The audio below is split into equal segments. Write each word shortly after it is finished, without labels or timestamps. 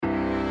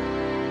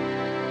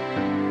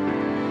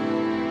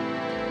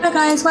Hi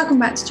guys, welcome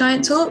back to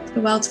Giant Talk, the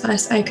world's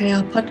first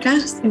OKR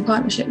podcast in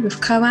partnership with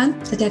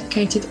Koan, a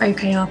dedicated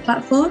OKR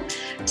platform.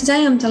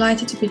 Today I'm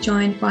delighted to be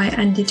joined by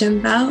Andy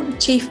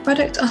Dunbell, Chief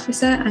Product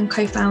Officer and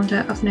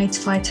co-founder of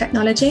Notify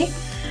Technology.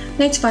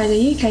 Notify is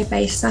a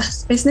UK-based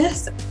SaaS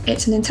business.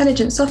 It's an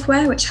intelligent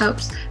software which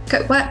helps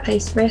cut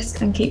workplace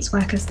risk and keeps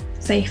workers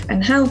safe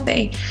and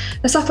healthy.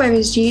 The software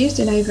is used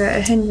in over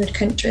 100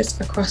 countries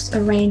across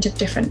a range of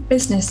different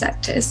business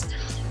sectors.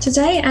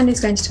 Today,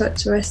 Andy's going to talk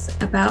to us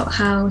about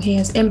how he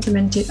has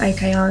implemented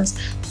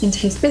OKRs into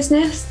his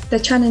business, the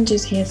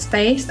challenges he has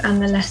faced,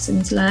 and the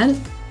lessons learned.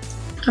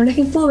 I'm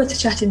looking forward to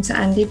chatting to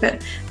Andy,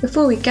 but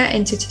before we get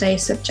into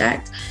today's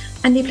subject,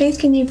 Andy, please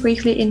can you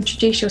briefly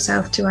introduce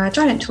yourself to our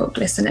Giant Talk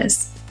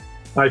listeners?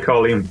 Hi,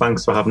 Colleen.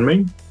 Thanks for having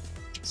me.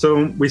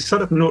 So we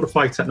set up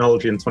Notify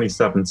Technology in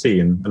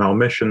 2017, and our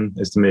mission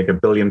is to make 1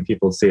 billion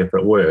people safer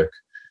at work.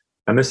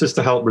 And this is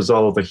to help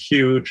resolve a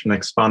huge and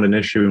expanding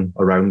issue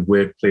around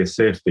workplace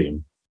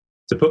safety.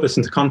 To put this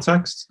into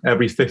context,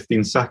 every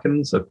 15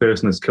 seconds, a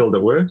person is killed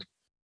at work,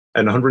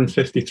 and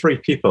 153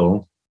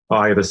 people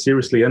are either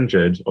seriously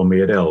injured or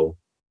made ill.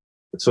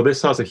 So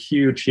this has a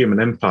huge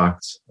human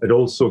impact. It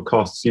also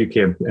costs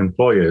UK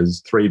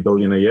employers $3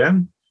 billion a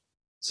year.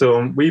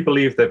 So we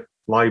believe that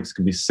lives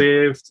can be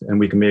saved and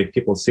we can make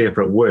people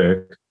safer at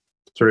work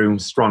through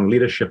strong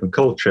leadership and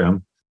culture,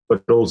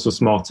 but also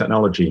smart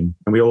technology.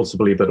 And we also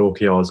believe that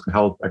OKRs can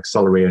help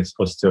accelerate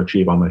us to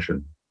achieve our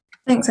mission.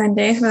 Thanks,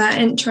 Andy, for that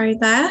intro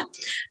there.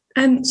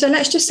 So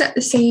let's just set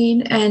the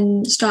scene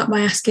and start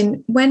by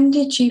asking, when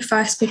did you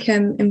first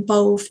become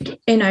involved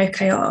in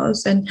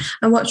OKRs and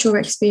what's your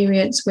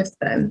experience with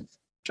them?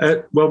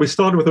 Well, we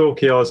started with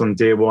OKRs on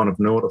day one of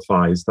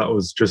Notify's. That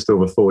was just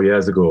over 4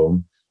 years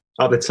ago.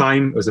 At the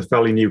time, it was a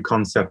fairly new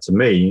concept to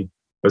me.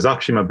 It was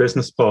actually my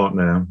business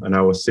partner and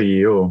our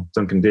CEO,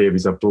 Duncan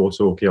Davies, that brought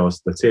OKRs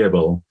to the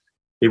table.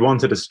 He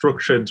wanted a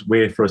structured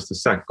way for us to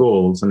set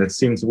goals, and it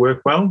seemed to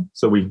work well,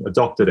 so we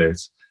adopted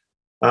it.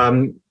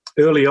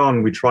 Early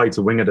on, we tried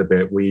to wing it a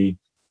bit. We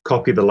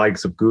copied the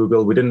likes of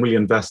Google. We didn't really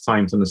invest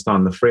time to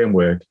understand the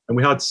framework, and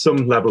we had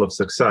some level of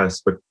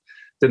success, but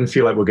didn't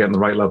feel like we were getting the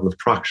right level of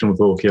traction with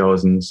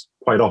OKRs, and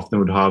quite often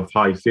would have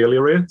high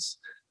failure rates.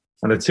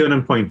 And the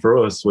turning point for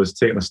us was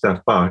taking a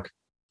step back,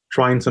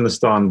 trying to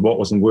understand what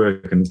wasn't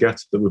working, get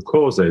to the root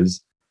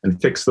causes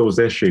and fix those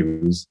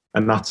issues.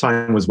 And that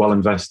time was well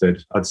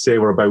invested. I'd say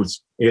we're about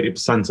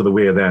 80% of the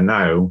way there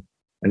now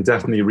and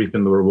definitely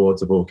reaping the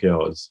rewards of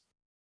OKRs.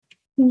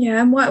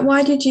 Yeah, and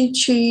why did you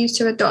choose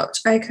to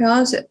adopt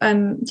OKRs?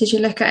 Did you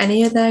look at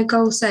any of their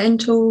goal setting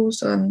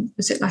tools?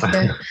 Was it like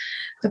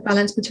a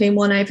balance between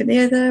one over the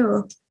other?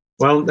 Or?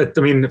 Well, I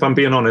mean, if I'm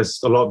being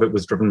honest, a lot of it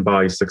was driven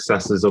by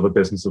successes other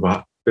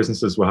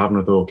businesses were having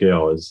with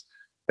OKRs.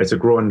 It's a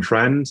growing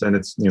trend and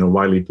it's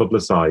widely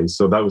publicized.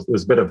 So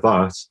there's a bit of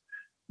that.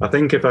 I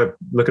think if I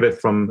look at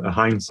it from a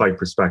hindsight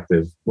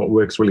perspective, what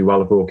works really well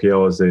with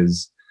OKRs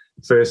is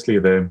firstly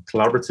they're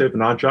collaborative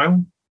and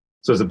agile.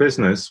 So as a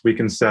business, we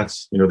can set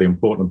the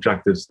important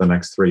objectives for the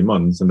next 3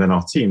 months, and then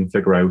our team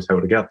figure out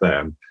how to get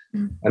there.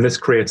 And this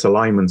creates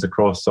alignment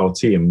across our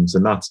teams,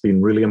 and that's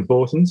been really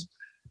important.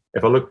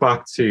 If I look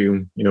back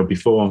to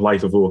before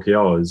life of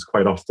OKRs,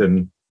 quite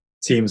often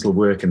teams will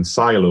work in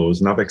silos,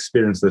 and I've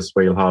experienced this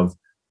where you'll have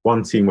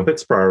one team with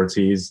its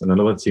priorities and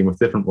another team with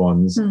different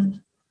ones. And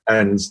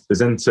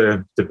there's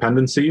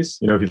interdependencies.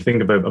 If you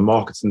think about a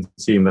marketing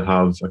team that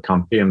have a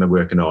campaign they're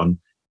working on,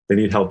 they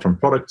need help from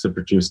product to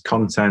produce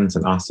content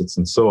and assets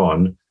and so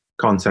on.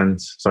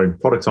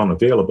 Products aren't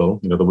available,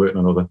 they're working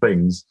on other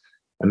things.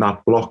 And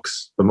that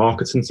blocks the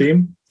marketing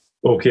team.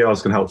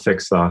 OKRs can help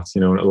fix that,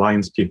 it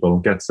aligns people,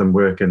 gets them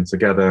working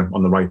together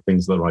on the right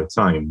things at the right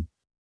time.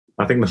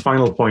 I think the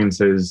final point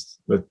is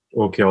that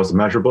OKRs are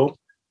measurable.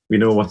 We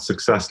know what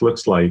success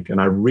looks like. And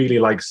I really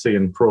like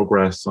seeing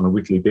progress on a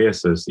weekly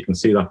basis. You can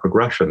see that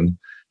progression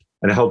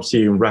and it helps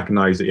you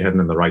recognize that you're heading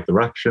in the right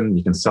direction.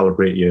 You can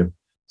celebrate your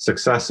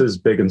successes,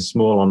 big and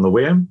small, on the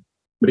way.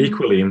 But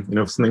equally,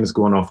 if something's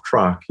going off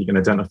track, you can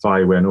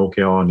identify where an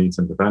OKR needs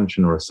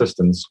intervention or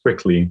assistance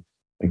quickly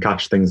and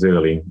catch things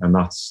early. And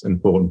that's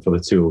important for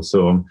the tool.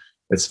 So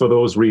it's for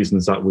those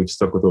reasons that we've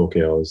stuck with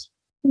OKRs.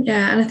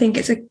 Yeah, and I think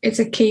it's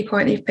a key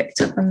point that you've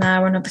picked up on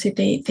there, and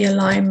obviously the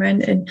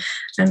alignment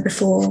and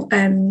before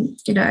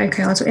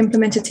OKRs or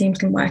implemented teams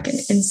can work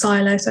in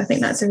silos. So I think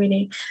that's a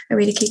really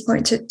key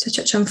point to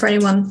touch on for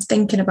anyone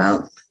thinking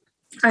about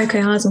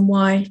OKRs and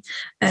why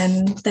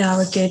they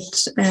are a good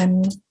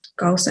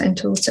goal setting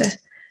tool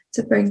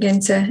to bring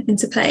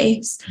into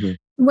place.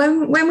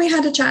 When we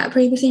had a chat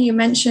previously, you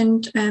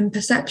mentioned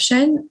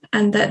perception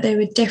and that there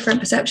were different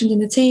perceptions in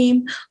the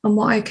team on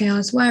what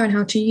OKRs were and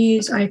how to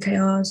use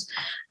OKRs.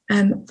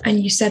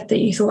 And you said that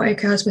you thought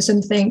OKRs were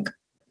something,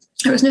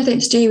 it was nothing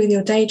to do with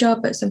your day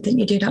job, but something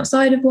you did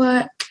outside of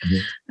work.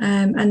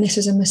 And this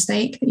was a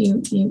mistake that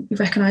you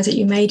recognise that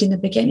you made in the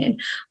beginning.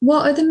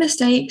 What other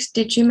mistakes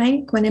did you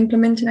make when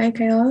implementing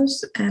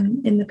OKRs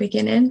in the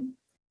beginning?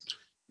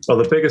 Well,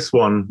 the biggest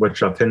one,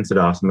 which I've hinted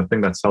at, and the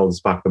thing that's held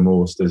us back the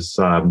most, is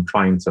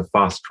trying to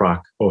fast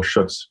track or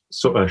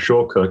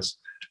shortcut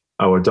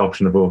our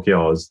adoption of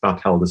OKRs,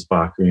 that held us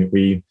back.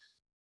 We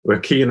were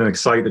keen and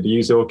excited to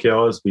use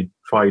OKRs. We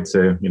tried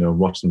to,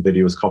 watch some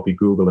videos, copy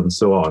Google and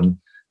so on.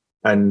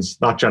 And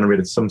that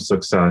generated some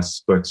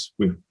success, but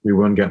we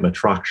weren't getting the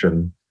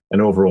traction.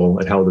 And overall,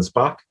 it held us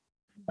back.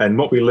 And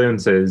what we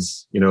learned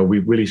is, we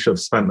really should have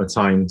spent the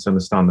time to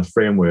understand the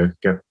framework,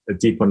 get a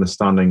deep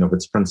understanding of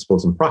its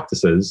principles and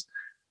practices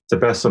to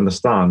best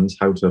understand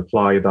how to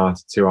apply that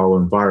to our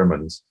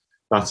environment.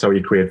 That's how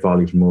you create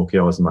value from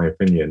OKRs, in my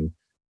opinion.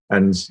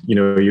 And,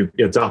 you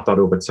adapt that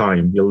over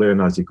time. You'll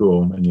learn as you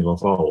go and you'll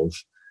evolve.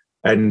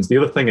 And the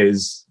other thing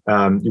is,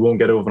 you won't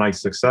get overnight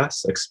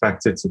success.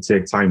 Expect it to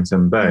take time to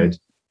embed.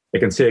 It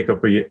can take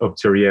up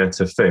to a year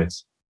to fit.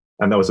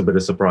 And that was a bit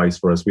of a surprise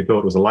for us. We thought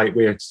it was a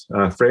lightweight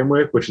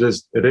framework, which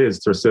it is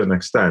to a certain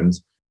extent,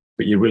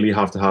 but you really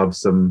have to have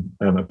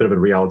a bit of a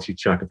reality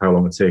check of how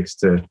long it takes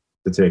to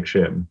take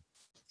shape.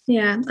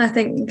 Yeah, I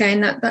think,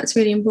 again, that's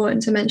really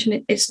important to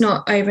mention. It's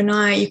not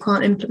overnight. You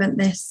can't implement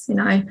this,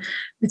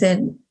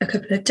 within a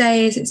couple of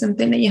days. It's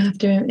something that you have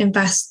to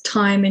invest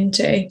time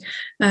into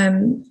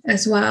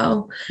as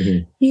well.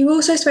 Mm-hmm. You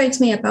also spoke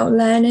to me about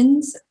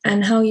learnings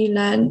and how you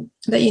learned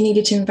that you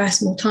needed to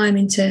invest more time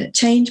into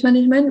change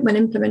management when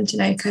implementing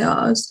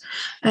OKRs.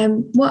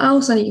 What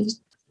else? I know you've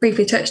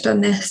briefly touched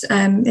on this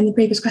in the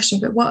previous question,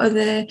 but what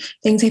other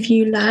things have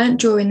you learned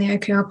during the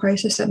OKR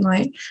process that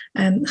might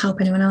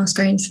help anyone else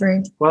going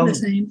through the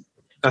same?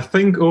 I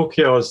think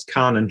OKRs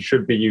can and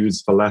should be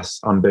used for less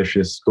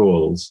ambitious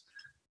goals.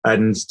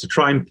 And to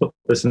try and put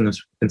this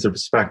into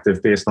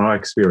perspective based on our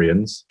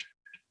experience,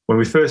 when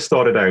we first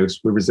started out,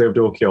 we reserved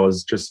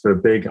OKRs just for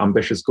big,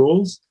 ambitious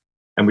goals.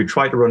 And we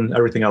tried to run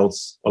everything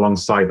else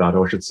alongside that,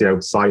 or I should say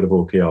outside of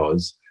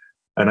OKRs.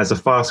 And as a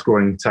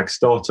fast-growing tech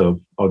startup,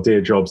 our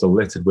day jobs are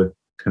littered with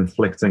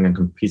conflicting and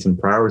competing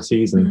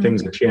priorities, and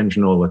things are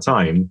changing all the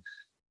time.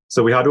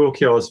 So we had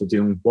OKRs for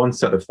doing one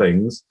set of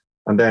things,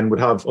 and then would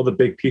have other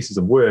big pieces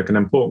of work and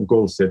important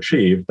goals to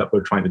achieve that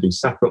we're trying to do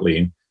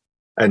separately.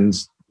 And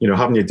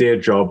having your day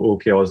job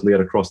OKRs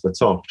laid across the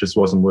top just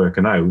wasn't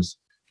working out.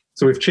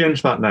 So we've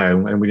changed that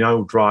now, and we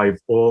now drive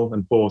all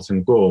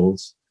important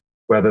goals,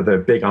 whether they're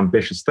big,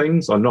 ambitious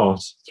things or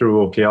not,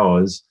 through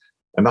OKRs.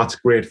 And that's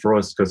great for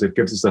us because it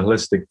gives us a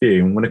holistic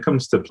view. And when it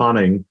comes to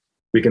planning,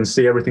 we can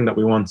see everything that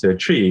we want to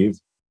achieve,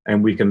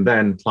 and we can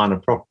then come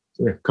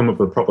up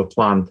with a proper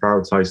plan,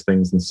 prioritize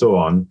things, and so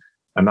on.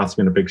 And that's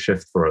been a big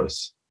shift for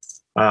us.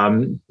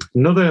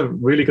 Another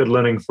really good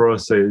learning for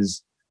us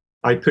is,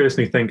 I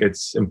personally think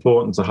it's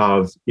important to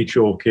have each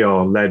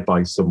OKR led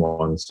by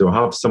someone. So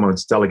have someone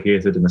that's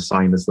delegated and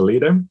assigned as the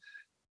leader.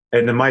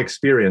 And in my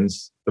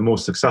experience, the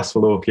most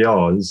successful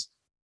OKRs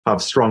have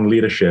strong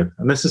leadership.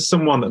 And this is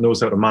someone that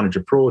knows how to manage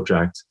a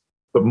project,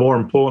 but more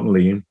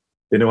importantly,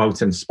 they know how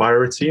to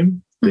inspire a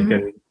team. They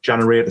can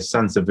generate a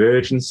sense of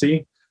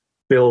urgency,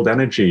 build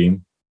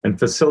energy, and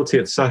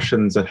facilitate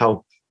sessions that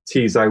help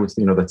tease out,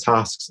 the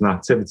tasks and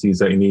activities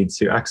that you need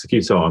to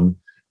execute on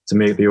to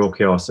make the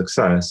OKR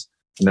success,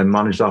 and then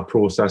manage that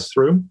process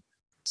through.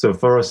 So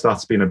for us,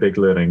 that's been a big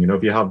learning.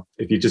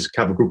 If you just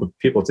have a group of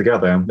people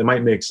together, they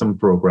might make some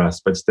progress,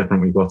 but it's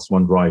different when you've got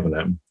someone driving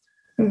them.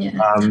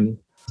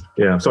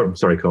 Yeah.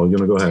 Sorry, Cole, you want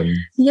to go ahead?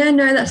 Yeah,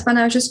 no, that's fine.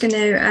 I was just going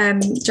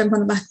to jump on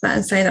the back of that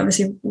and say that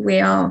obviously we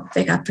are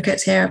big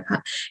advocates here.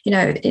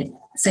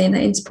 Saying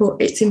that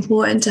it's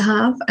important to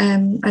have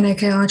an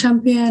OKR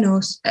champion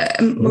or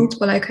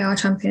multiple OKR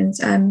champions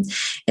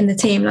in the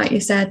team, like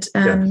you said,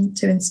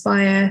 to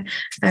inspire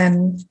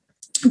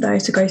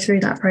those to go through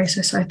that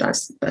process. So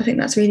I think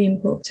that's really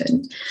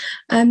important.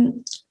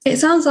 It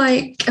sounds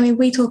like,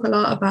 we talk a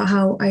lot about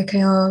how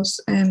OKRs,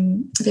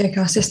 the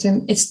OKR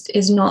system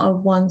is not a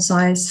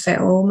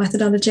one-size-fits-all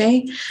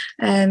methodology.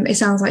 It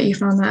sounds like you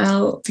found that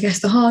out, I guess,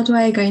 the hard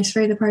way, going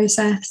through the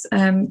process.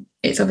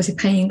 It's obviously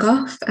paying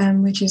off,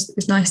 which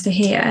is nice to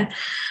hear.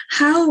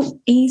 How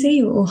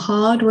easy or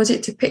hard was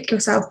it to pick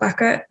yourself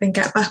back up and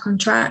get back on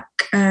track,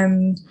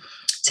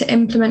 to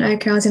implement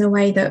OKRs in a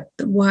way that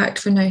worked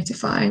for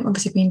Notify,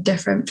 obviously being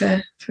different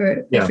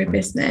for every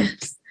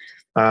business?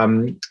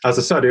 As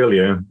I said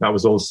earlier, that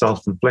was all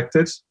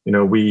self-inflicted.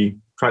 We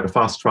tried to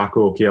fast track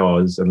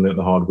OKRs and learned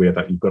the hard way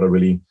that you've got to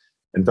really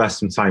invest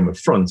some time up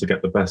front to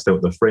get the best out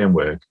of the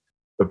framework.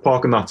 But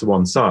parking that to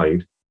one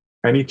side,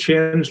 any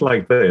change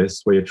like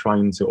this, where you're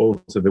trying to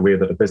alter the way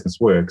that a business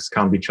works,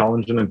 can be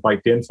challenging and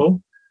quite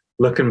painful.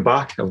 Looking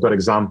back, I've got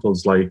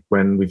examples like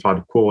when we've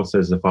had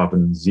quarters of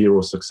having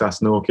zero success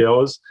in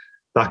OKRs.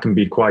 That can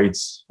be quite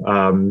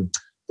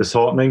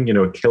disheartening.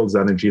 It kills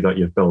energy that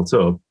you've built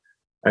up.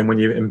 And when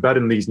you embed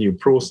in these new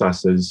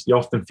processes, you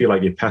often feel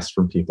like you're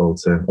pestering people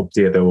to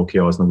update their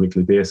OKRs on a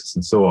weekly basis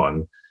and so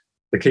on.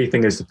 The key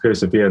thing is to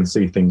persevere and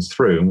see things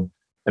through,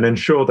 and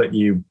ensure that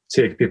you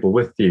take people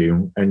with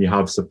you and you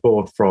have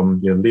support from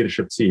your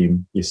leadership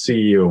team, your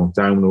CEO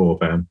down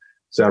over,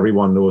 so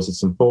everyone knows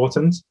it's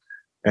important.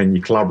 And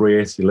you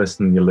collaborate, you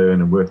listen, you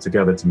learn, and work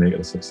together to make it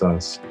a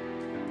success.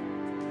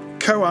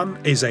 Koan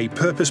is a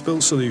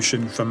purpose-built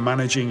solution for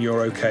managing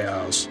your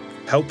OKRs,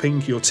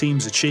 helping your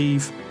teams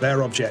achieve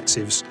their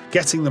objectives,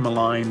 getting them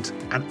aligned,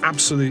 and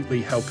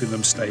absolutely helping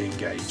them stay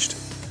engaged.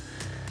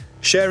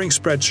 Sharing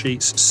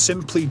spreadsheets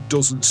simply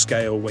doesn't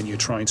scale when you're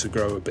trying to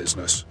grow a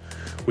business.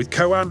 With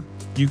Koan,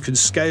 you can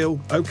scale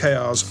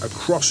OKRs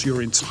across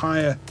your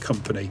entire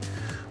company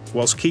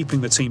whilst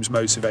keeping the teams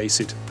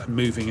motivated and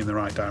moving in the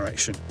right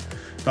direction.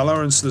 Now,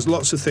 Lawrence, there's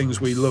lots of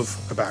things we love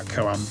about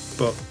Koan,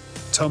 but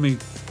tell me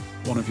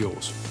one of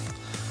yours.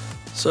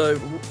 So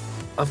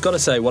I've got to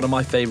say, one of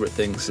my favourite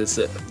things is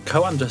that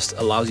Koan just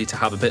allows you to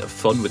have a bit of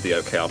fun with the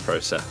OKR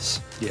process.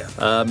 Yeah.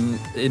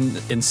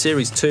 In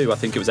Series 2, I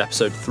think it was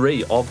episode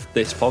 3 of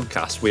this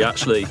podcast, we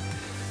actually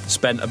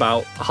spent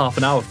about half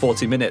an hour,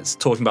 40 minutes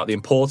talking about the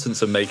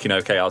importance of making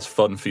OKRs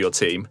fun for your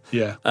team.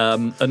 Yeah.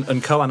 And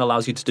Koan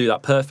allows you to do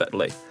that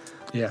perfectly.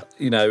 Yeah.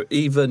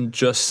 Even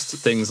just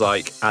things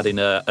like adding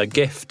a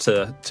GIF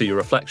to your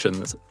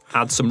reflections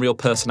adds some real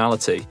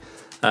personality.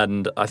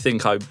 And I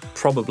think I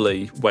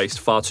probably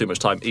waste far too much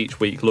time each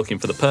week looking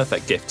for the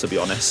perfect GIF, to be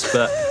honest.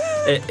 But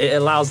it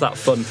allows that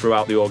fun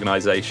throughout the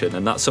organisation,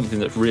 and that's something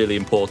that's really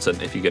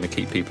important if you're going to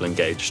keep people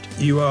engaged.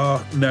 You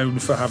are known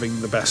for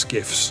having the best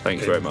GIFs.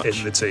 Thank you very much.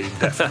 In the team,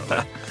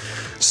 definitely.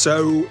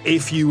 So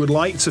if you would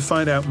like to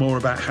find out more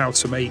about how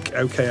to make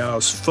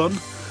OKRs fun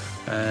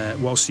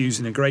whilst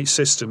using a great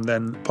system,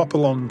 then pop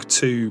along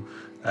to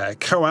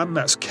Koan,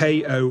 that's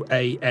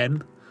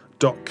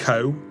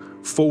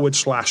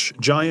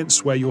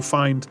KOAN.co/giants, where you'll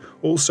find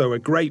also a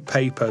great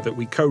paper that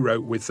we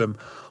co-wrote with them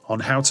on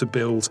how to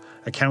build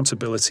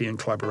accountability and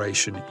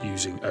collaboration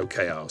using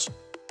OKRs.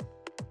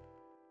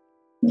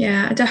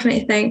 Yeah, I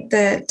definitely think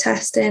that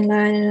testing,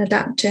 learning,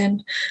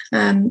 adapting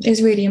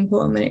is really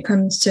important when it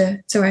comes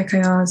to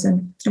OKRs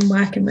and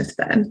working with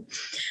them.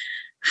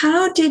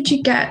 How did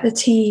you get the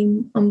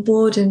team on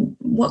board, and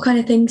what kind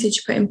of things did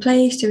you put in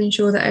place to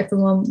ensure that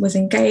everyone was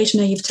engaged? I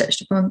know you've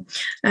touched upon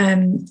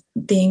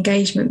the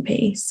engagement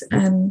piece.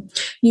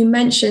 You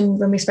mentioned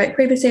when we spoke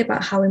previously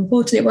about how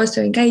important it was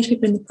to engage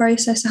people in the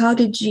process. So how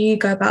did you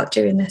go about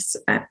doing this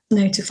at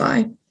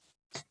Notify?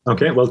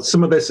 Okay, well,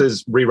 some of this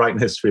is rewriting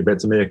history a bit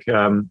to make,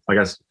 to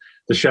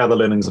share the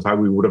learnings of how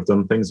we would have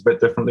done things a bit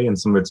differently, and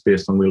some of it's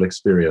based on real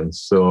experience.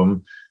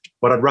 So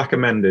what I'd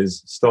recommend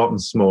is starting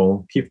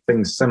small, keep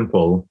things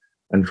simple,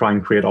 and try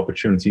and create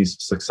opportunities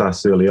for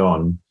success early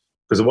on.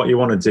 Because what you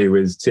want to do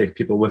is take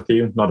people with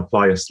you, not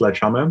apply a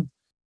sledgehammer,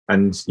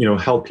 and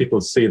help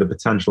people see the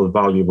potential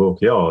value of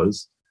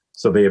OKRs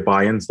so they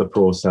buy into the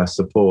process,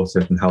 support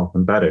it, and help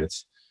embed it.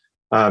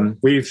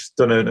 We've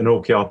done an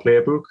OKR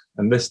playbook,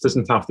 and this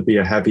doesn't have to be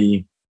a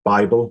heavy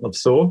Bible of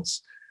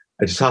sorts.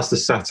 It just has to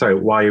set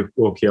out why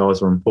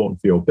OKRs are important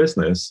for your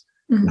business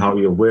and how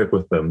you'll work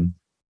with them.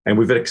 And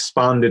we've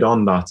expanded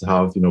on that to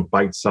have,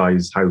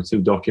 bite-sized how-to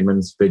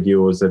documents,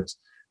 videos that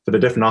for the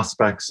different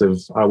aspects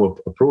of our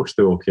approach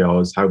to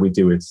OKRs, how we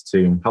do it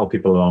to help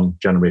people along,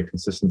 generate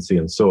consistency,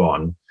 and so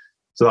on.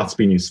 So that's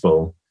been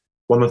useful.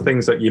 One of the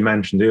things that you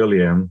mentioned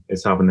earlier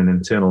is having an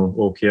internal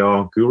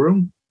OKR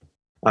guru.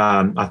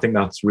 I think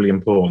that's really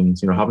important.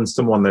 Having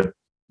someone that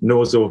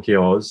knows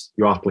OKRs,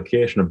 your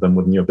application of them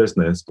within your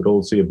business, but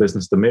also your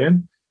business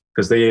domain,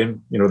 because they're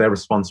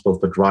responsible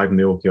for driving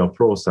the OKR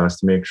process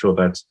to make sure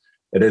that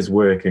it is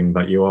working,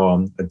 that you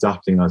are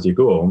adapting as you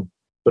go,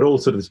 but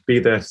also to be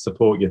there to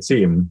support your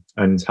team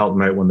and help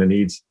them out when they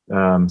need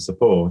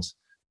support.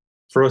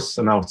 For us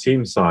and our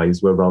team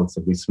size, we're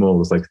relatively small.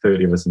 There's like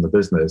 30 of us in the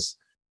business.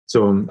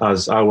 So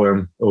as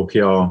our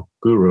OKR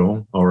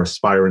guru or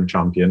aspiring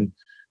champion,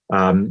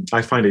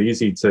 I find it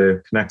easy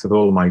to connect with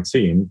all of my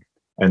team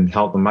and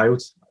help them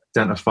out,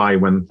 identify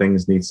when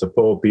things need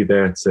support, be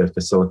there to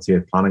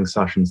facilitate planning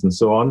sessions and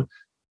so on.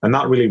 And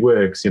that really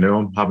works,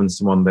 having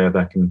someone there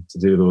that can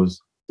do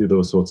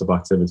those sorts of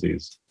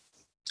activities.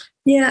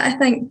 Yeah,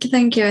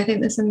 thank you. I think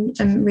there's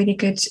some really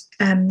good,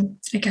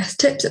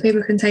 tips that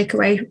people can take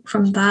away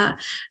from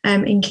that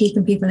in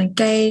keeping people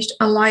engaged.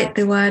 I like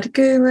the word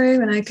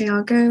guru and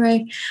OKR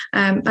guru,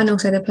 and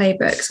also the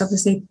playbooks,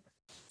 obviously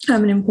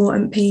an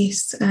important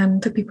piece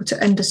for people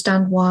to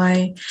understand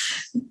why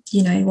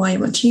you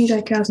want to use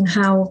OKRs and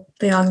how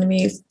they are going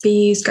to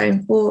be used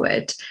going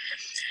forward.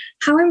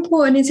 How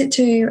important is it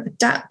to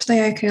adapt the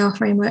OKR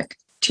framework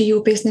to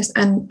your business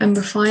and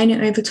refine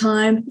it over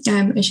time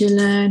as you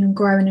learn and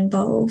grow and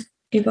evolve?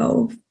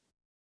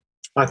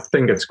 I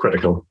think it's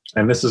critical.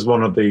 And this is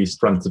one of the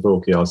strengths of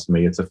OKRs for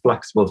me. It's a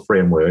flexible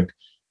framework.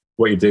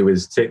 What you do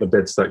is take the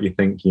bits that you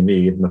think you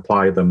need and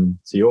apply them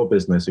to your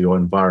business or your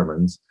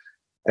environment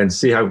and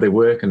see how they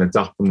work and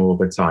adapt them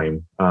over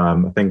time.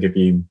 I think if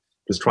you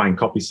just try and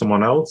copy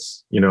someone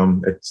else,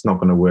 it's not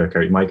going to work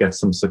out. You might get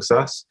some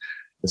success.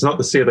 It's not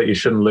to say that you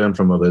shouldn't learn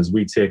from others.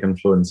 We take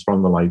influence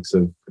from the likes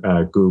of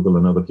Google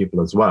and other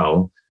people as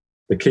well.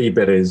 The key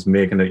bit is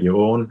making it your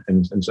own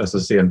and as I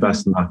say,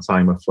 invest in that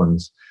time up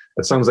front.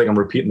 It sounds like I'm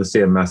repeating the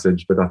same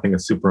message, but I think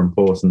it's super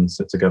important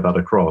to get that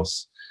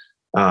across.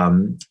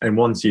 And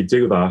once you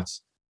do that,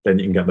 then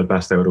you can get the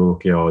best out of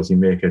OKRs. You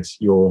make it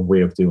your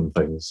way of doing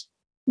things.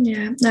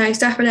 Yeah, no, it's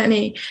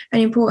definitely an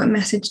important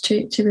message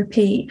to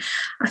repeat.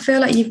 I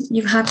feel like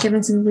you have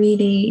given some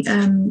really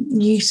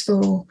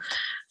useful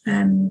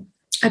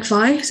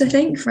advice, I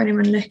think, for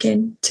anyone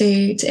looking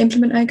to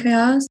implement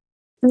OKRs.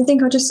 And I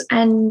think I'll just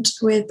end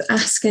with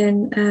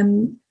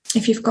asking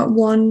if you've got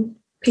one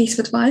piece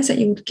of advice that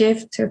you would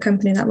give to a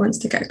company that wants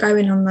to get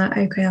going on that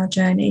OKR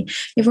journey.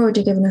 You've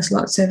already given us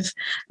lots of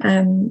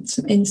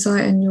some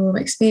insight on your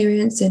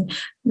experience and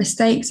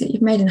mistakes that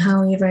you've made and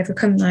how you've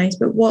overcome those.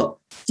 But what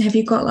have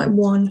you got, like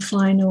one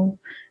final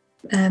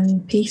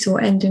piece or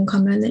ending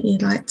comment that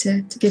you'd like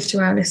to give to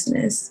our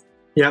listeners?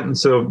 Yeah, and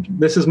so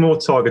this is more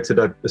targeted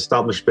at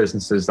established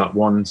businesses that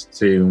want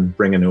to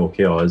bring in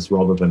OKRs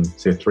rather than,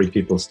 say, 3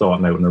 people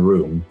starting out in a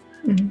room.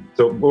 Mm-hmm.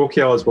 So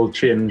OKRs will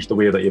change the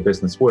way that your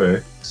business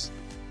works.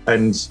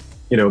 And,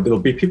 there'll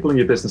be people in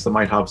your business that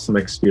might have some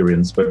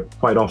experience, but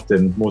quite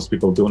often most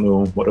people don't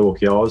know what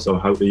OKRs or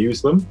how to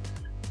use them.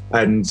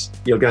 And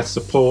you'll get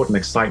support and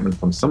excitement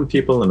from some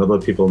people, and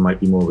other people might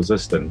be more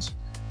resistant.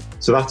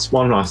 So that's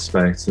one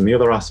aspect. And the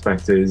other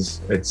aspect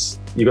is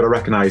you've got to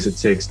recognize it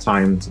takes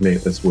time to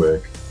make this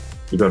work.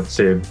 You've got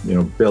to,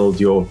 build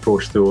your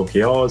approach to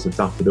OKRs,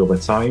 adapt it over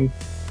time,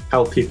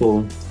 help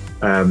people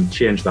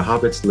change their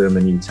habits, learn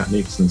the new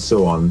techniques and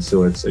so on.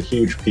 So it's a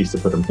huge piece to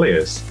put in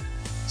place.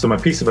 So my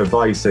piece of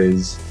advice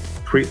is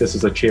treat this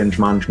as a change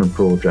management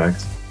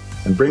project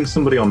and bring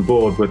somebody on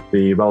board with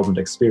the relevant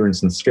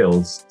experience and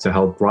skills to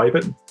help drive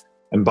it.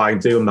 And by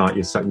doing that,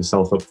 you set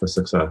yourself up for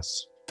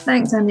success.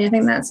 Thanks, Andy. I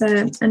think that's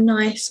a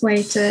nice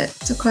way to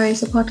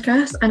close the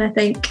podcast. And I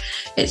think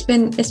it's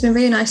been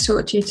really nice to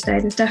talk to you today.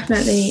 There's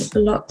definitely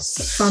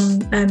lots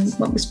from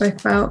what we spoke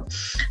about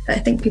that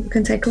I think people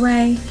can take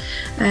away,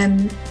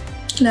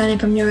 learning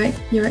from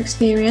your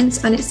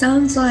experience. And it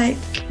sounds like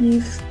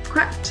you've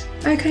cracked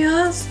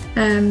OKRs,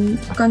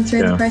 gone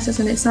through the process,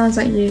 and it sounds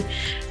like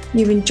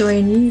you're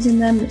enjoying using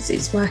them.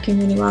 It's working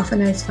really well for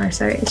Notify,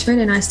 so it's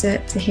really nice to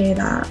hear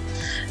that.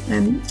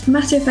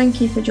 Massive thank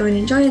you for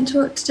joining Giant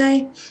Talk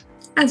today.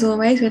 As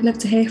always, we'd love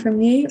to hear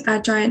from you, our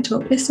Giant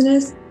Talk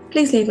listeners.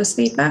 Please leave us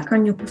feedback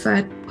on your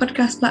preferred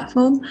podcast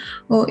platform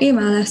or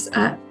email us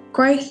at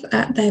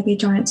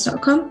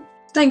growth@therebegiants.com.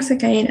 Thanks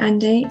again,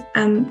 Andy,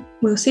 and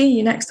we'll see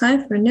you next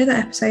time for another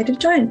episode of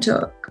Giant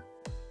Talk.